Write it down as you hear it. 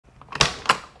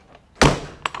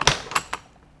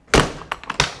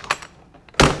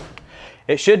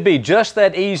It should be just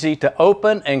that easy to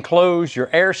open and close your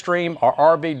Airstream or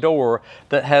RV door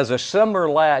that has a similar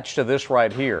latch to this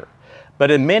right here.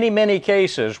 But in many, many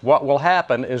cases, what will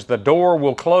happen is the door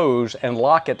will close and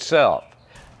lock itself.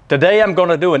 Today I'm going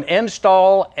to do an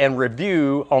install and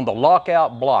review on the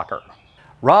Lockout Blocker.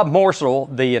 Rob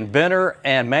Mousel, the inventor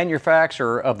and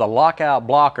manufacturer of the Lockout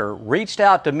Blocker, reached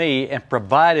out to me and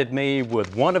provided me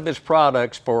with one of his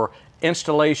products for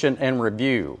installation and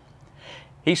review.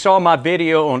 He saw my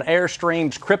video on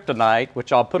Airstreams Kryptonite,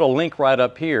 which I'll put a link right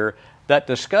up here, that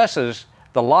discusses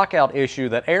the lockout issue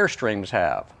that Airstreams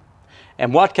have.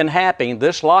 And what can happen,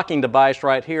 this locking device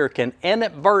right here can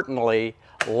inadvertently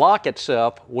lock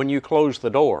itself when you close the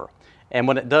door. And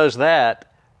when it does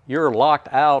that, you're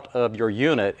locked out of your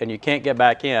unit and you can't get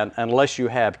back in unless you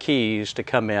have keys to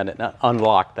come in and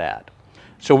unlock that.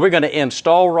 So we're going to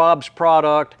install Rob's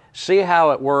product, see how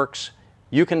it works.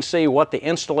 You can see what the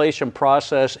installation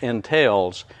process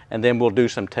entails, and then we'll do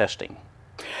some testing.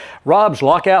 Rob's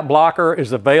Lockout Blocker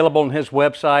is available on his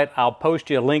website. I'll post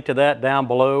you a link to that down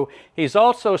below. He's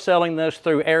also selling this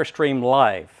through Airstream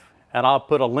Live, and I'll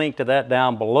put a link to that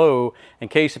down below in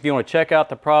case if you want to check out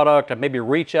the product and maybe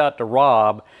reach out to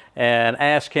Rob and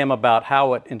ask him about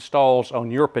how it installs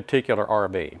on your particular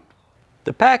RV.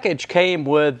 The package came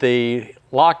with the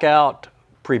lockout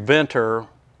preventer.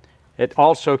 It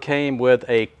also came with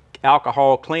a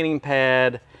alcohol cleaning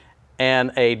pad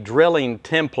and a drilling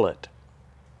template.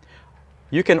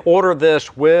 You can order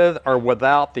this with or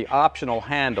without the optional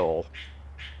handle,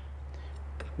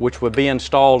 which would be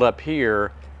installed up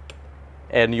here,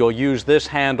 and you'll use this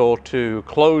handle to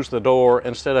close the door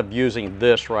instead of using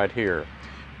this right here.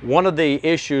 One of the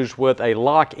issues with a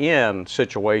lock-in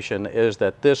situation is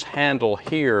that this handle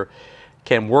here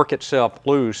can work itself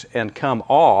loose and come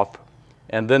off,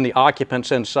 and then the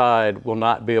occupants inside will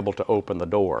not be able to open the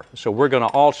door. So we're going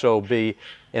to also be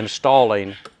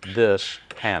installing this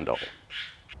handle.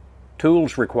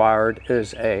 Tools required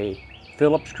is a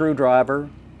Phillips screwdriver,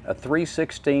 a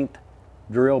 3/16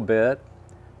 drill bit,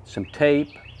 some tape,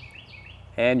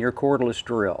 and your cordless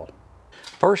drill.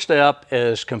 First step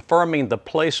is confirming the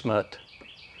placement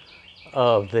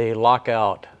of the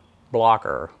Lockout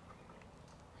Blocker.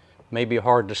 May be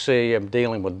hard to see, I'm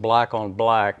dealing with black on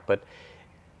black, but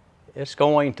it's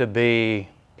going to be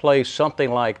placed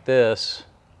something like this.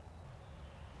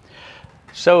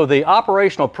 So the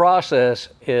operational process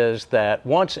is that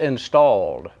once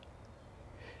installed,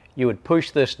 you would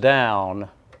push this down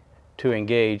to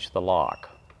engage the lock,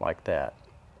 like that.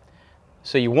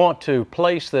 So you want to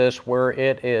place this where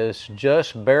it is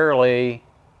just barely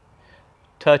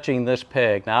touching this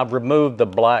peg. Now I've removed the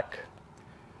black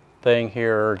thing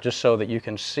here just so that you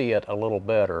can see it a little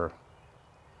better.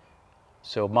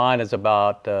 So mine is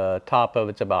about, top of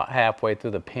it's about halfway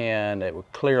through the pin. It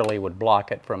would clearly would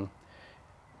block it from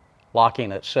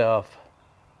locking itself,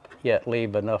 yet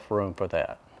leave enough room for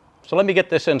that. So let me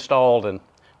get this installed and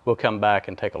we'll come back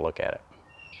and take a look at it.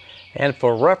 And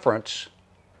for reference,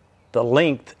 the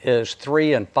length is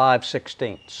 3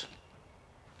 5/16.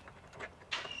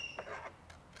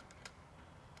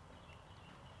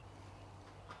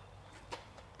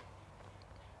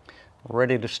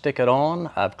 Ready to stick it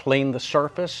on. I've cleaned the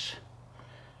surface.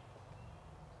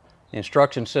 The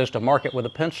instruction says to mark it with a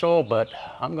pencil, but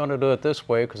I'm going to do it this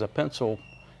way because a pencil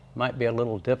might be a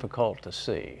little difficult to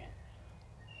see.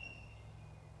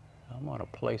 I'm going to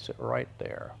place it right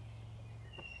there.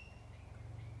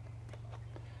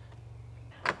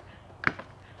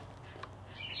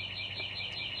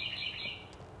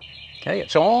 Okay,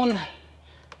 it's on.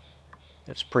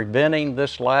 It's preventing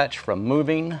this latch from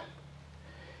moving.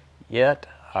 Yet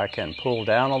I can pull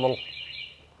down a little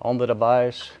on the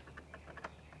device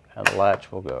and the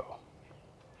latch will go.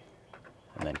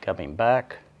 And then coming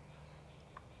back,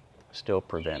 still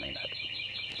preventing it.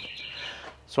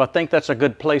 So I think that's a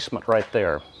good placement right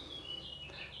there.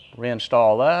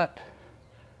 Reinstall that.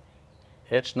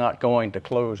 It's not going to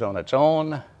close on its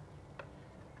own.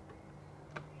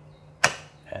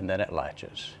 And then it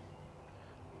latches.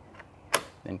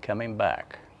 Then coming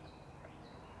back.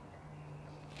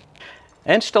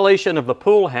 Installation of the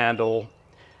pull handle,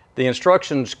 the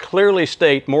instructions clearly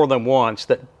state more than once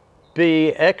that be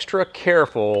extra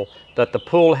careful that the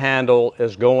pull handle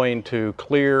is going to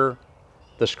clear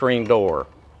the screen door.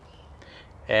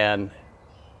 And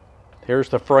here's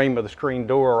the frame of the screen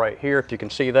door right here, if you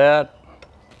can see that.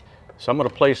 So I'm going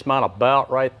to place mine about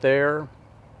right there.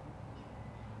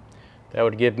 That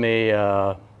would give me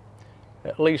at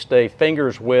least a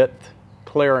finger's width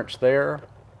clearance there.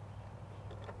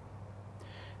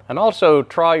 And also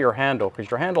try your handle,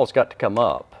 because your handle's got to come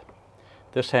up.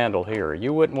 this handle here.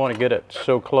 You wouldn't want to get it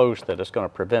so close that it's going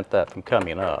to prevent that from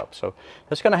coming up. So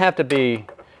it's going to have to be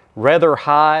rather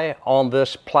high on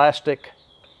this plastic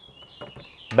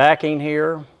backing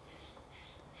here,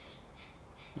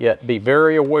 yet be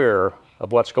very aware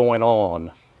of what's going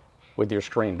on with your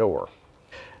screen door.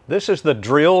 This is the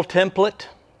drill template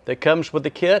that comes with the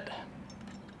kit.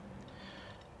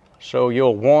 So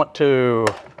you'll want to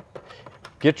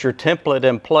get your template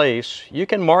in place. You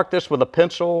can mark this with a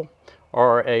pencil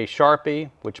or a Sharpie,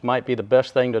 which might be the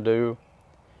best thing to do,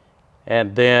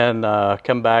 and then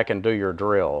come back and do your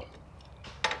drill.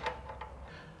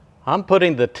 I'm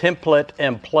putting the template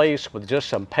in place with just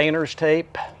some painter's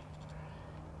tape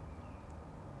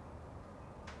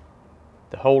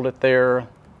to hold it there.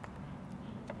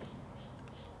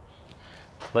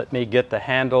 Let me get the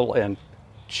handle and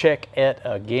check it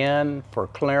again for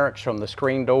clearance from the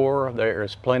screen door. There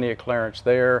is plenty of clearance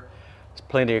there. There's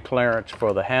plenty of clearance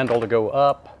for the handle to go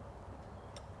up.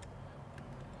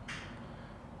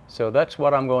 So that's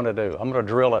what I'm going to do. I'm going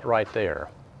to drill it right there.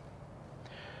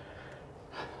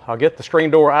 I'll get the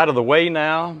screen door out of the way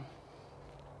now.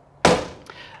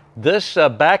 This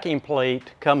backing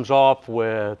plate comes off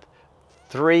with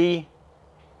 3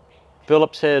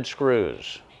 Phillips head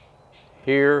screws.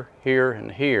 Here, here,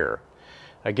 and here.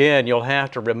 Again, you'll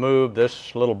have to remove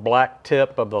this little black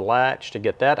tip of the latch to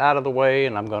get that out of the way,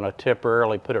 and I'm going to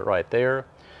temporarily put it right there.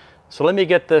 So let me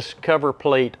get this cover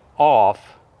plate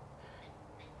off,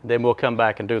 then we'll come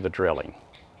back and do the drilling.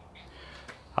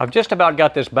 I've just about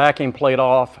got this backing plate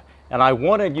off, and I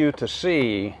wanted you to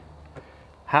see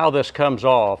how this comes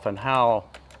off and how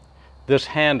this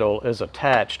handle is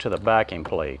attached to the backing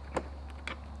plate.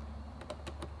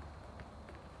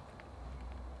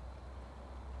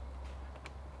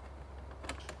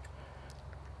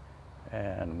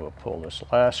 And we'll pull this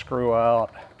last screw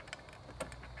out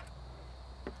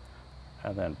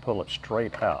and then pull it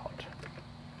straight out.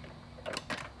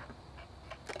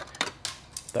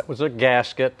 That was a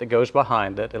gasket that goes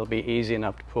behind it. It'll be easy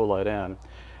enough to pull that in.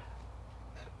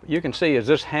 You can see as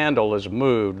this handle is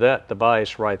moved, that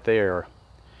device right there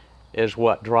is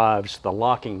what drives the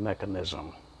locking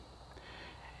mechanism.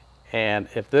 And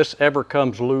if this ever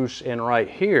comes loose in right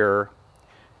here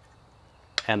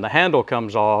and the handle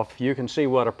comes off, you can see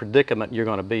what a predicament you're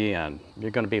going to be in.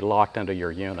 You're going to be locked into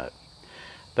your unit.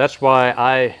 That's why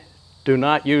I do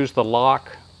not use the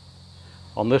lock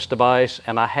on this device,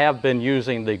 and I have been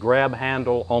using the grab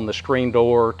handle on the screen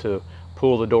door to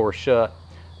pull the door shut.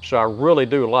 So I really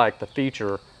do like the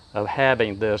feature of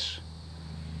having this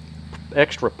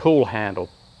extra pull handle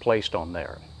placed on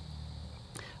there.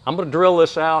 I'm going to drill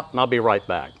this out and I'll be right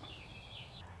back.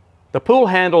 The pull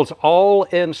handle's all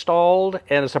installed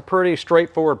and it's a pretty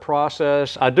straightforward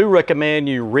process. I do recommend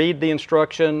you read the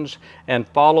instructions and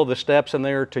follow the steps in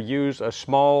there to use a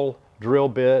small drill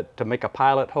bit to make a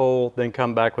pilot hole, then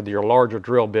come back with your larger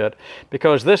drill bit,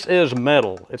 because this is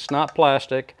metal. It's not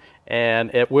plastic,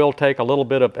 and it will take a little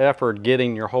bit of effort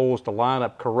getting your holes to line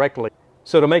up correctly.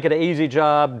 So to make it an easy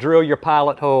job, drill your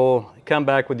pilot hole, come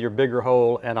back with your bigger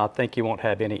hole, and I think you won't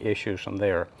have any issues from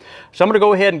there. So I'm going to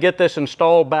go ahead and get this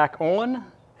installed back on,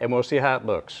 and we'll see how it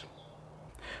looks.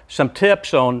 Some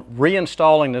tips on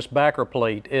reinstalling this backer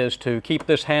plate is to keep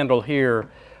this handle here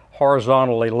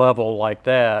horizontally level like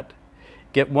that.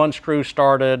 Get one screw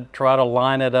started, try to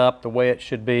line it up the way it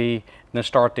should be, and then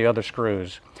start the other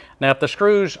screws. Now if the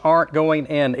screws aren't going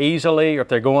in easily, or if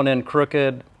they're going in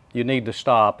crooked, you need to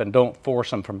stop and don't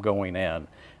force them from going in.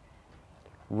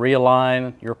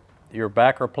 Realign your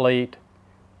backer plate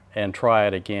and try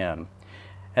it again.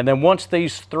 And then once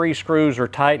these 3 screws are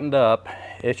tightened up,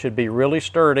 it should be really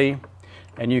sturdy,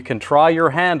 and you can try your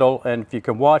handle, and if you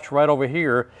can watch right over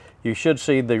here, you should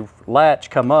see the latch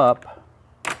come up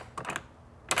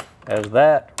as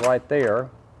that right there.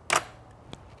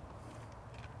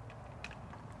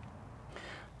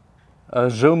 A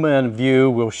zoom in view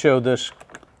will show this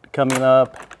coming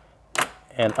up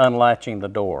and unlatching the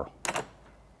door.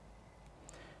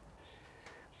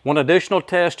 One additional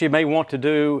test you may want to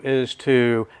do is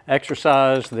to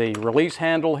exercise the release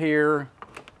handle here,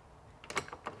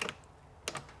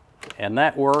 and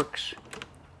that works.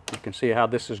 You can see how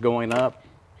this is going up.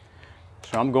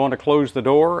 So I'm going to close the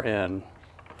door and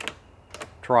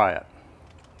try it.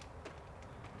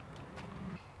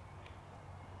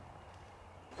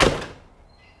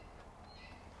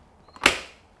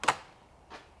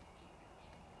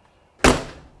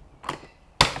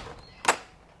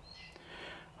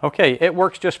 Okay, it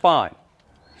works just fine.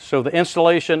 So the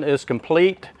installation is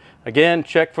complete. Again,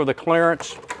 check for the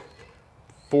clearance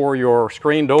for your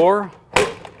screen door.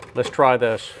 Let's try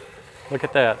this. Look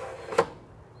at that.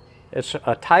 It's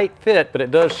a tight fit, but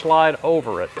it does slide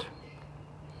over it,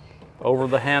 over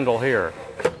the handle here.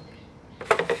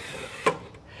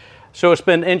 So it's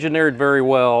been engineered very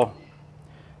well.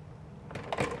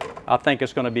 I think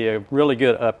it's going to be a really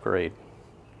good upgrade.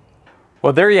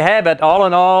 Well, there you have it. All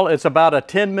in all, it's about a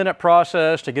 10-minute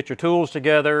process to get your tools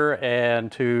together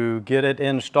and to get it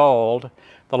installed.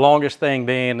 The longest thing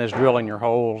being is drilling your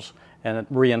holes and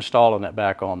reinstalling it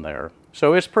back on there.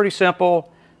 So it's pretty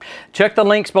simple. Check the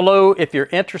links below if you're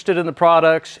interested in the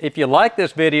products. If you like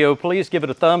this video, please give it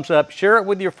a thumbs up, share it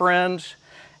with your friends,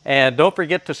 and don't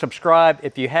forget to subscribe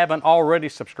if you haven't already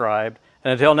subscribed.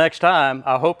 And until next time,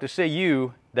 I hope to see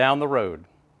you down the road.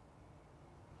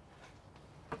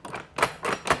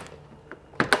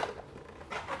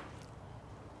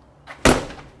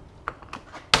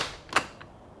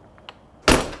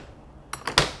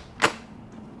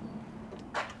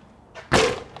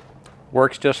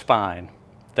 Works just fine.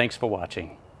 Thanks for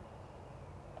watching.